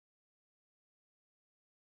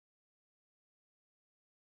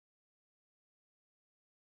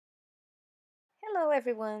Hello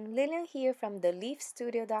everyone, Lillian here from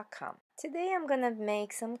theleafstudio.com. Today I'm gonna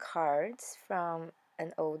make some cards from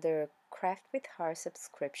an older Craft with Heart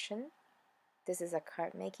subscription. This is a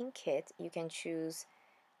card making kit. You can choose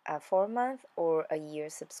a 4-month or a year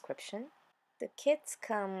subscription. The kits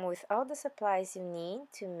come with all the supplies you need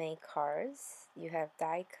to make cards. You have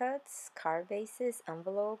die cuts, card bases,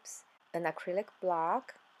 envelopes, an acrylic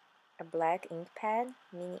block, a black ink pad,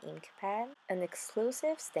 mini ink pad, an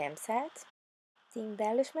exclusive stamp set. The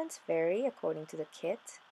embellishments vary according to the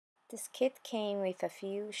kit. This kit came with a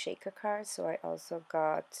few shaker cards, so I also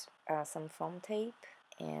got some foam tape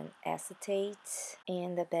and acetate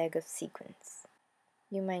and a bag of sequins.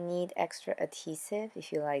 You might need extra adhesive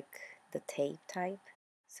if you like the tape type.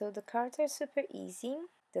 So the cards are super easy.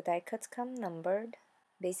 The die cuts come numbered.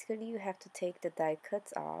 Basically you have to take the die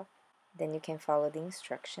cuts off, then you can follow the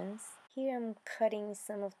instructions. Here I'm cutting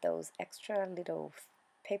some of those extra little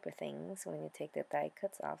paper things when you take the die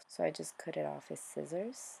cuts off, so I just cut it off with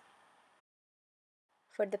scissors.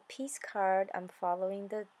 For the piece card, I'm following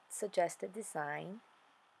the suggested design.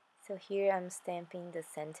 So here I'm stamping the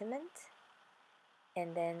sentiment,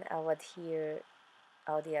 and then I'll adhere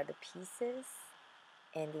all the other pieces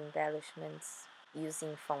and the embellishments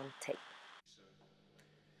using foam tape.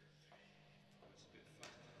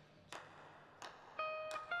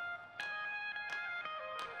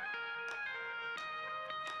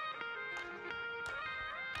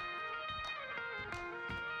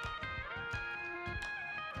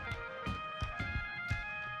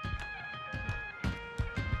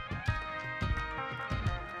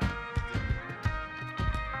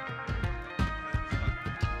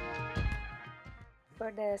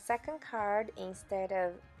 For the second card, instead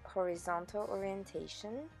of horizontal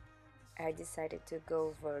orientation, I decided to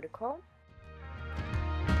go vertical.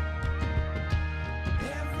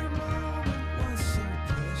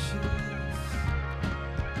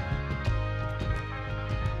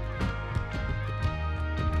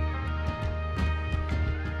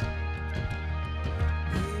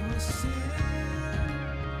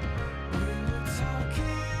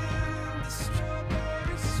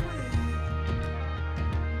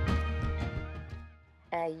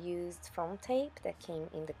 I used foam tape that came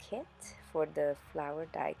in the kit for the flower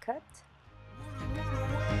die cut.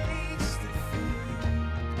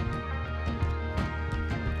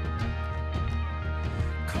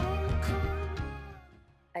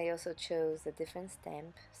 I also chose a different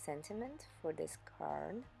stamp sentiment for this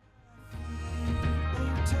card.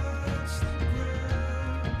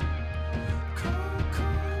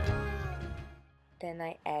 Then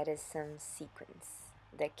I added some sequins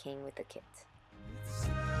that came with the kit.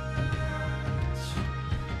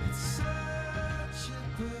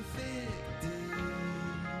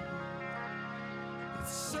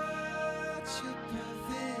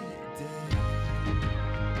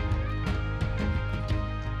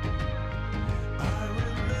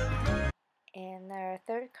 And our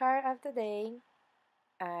third card of the day,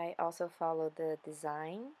 I also followed the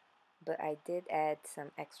design, but I did add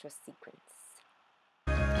some extra sequins.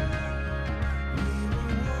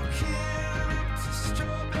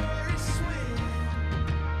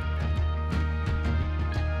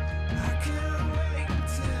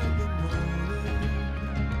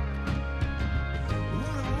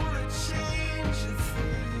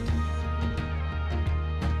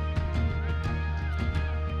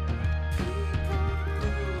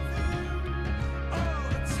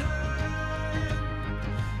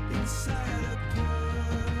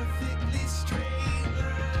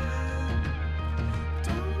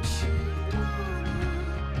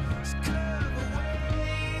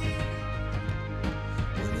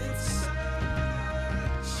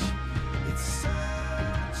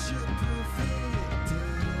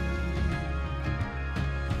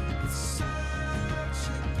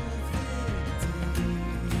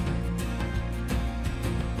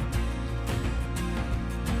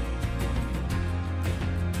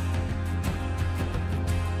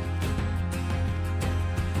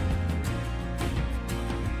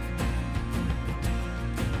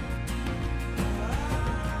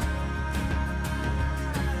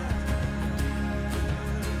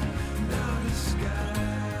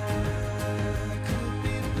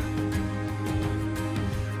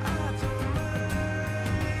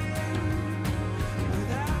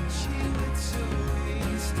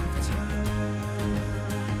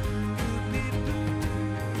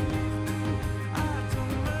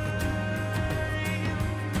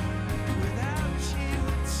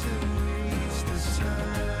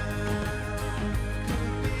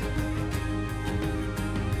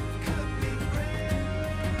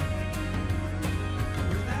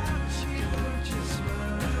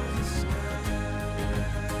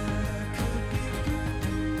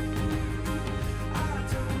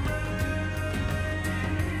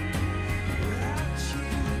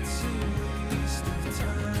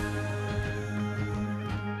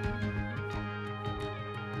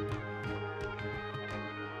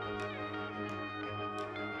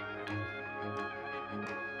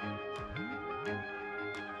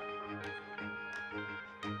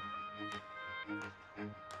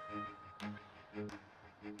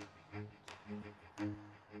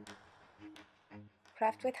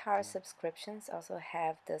 Craft with Heart subscriptions also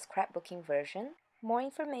have the scrapbooking version. More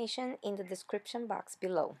information in the description box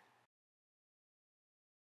below.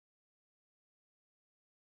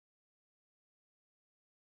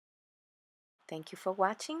 Thank you for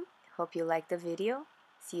watching. Hope you liked the video.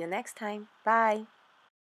 See you next time. Bye!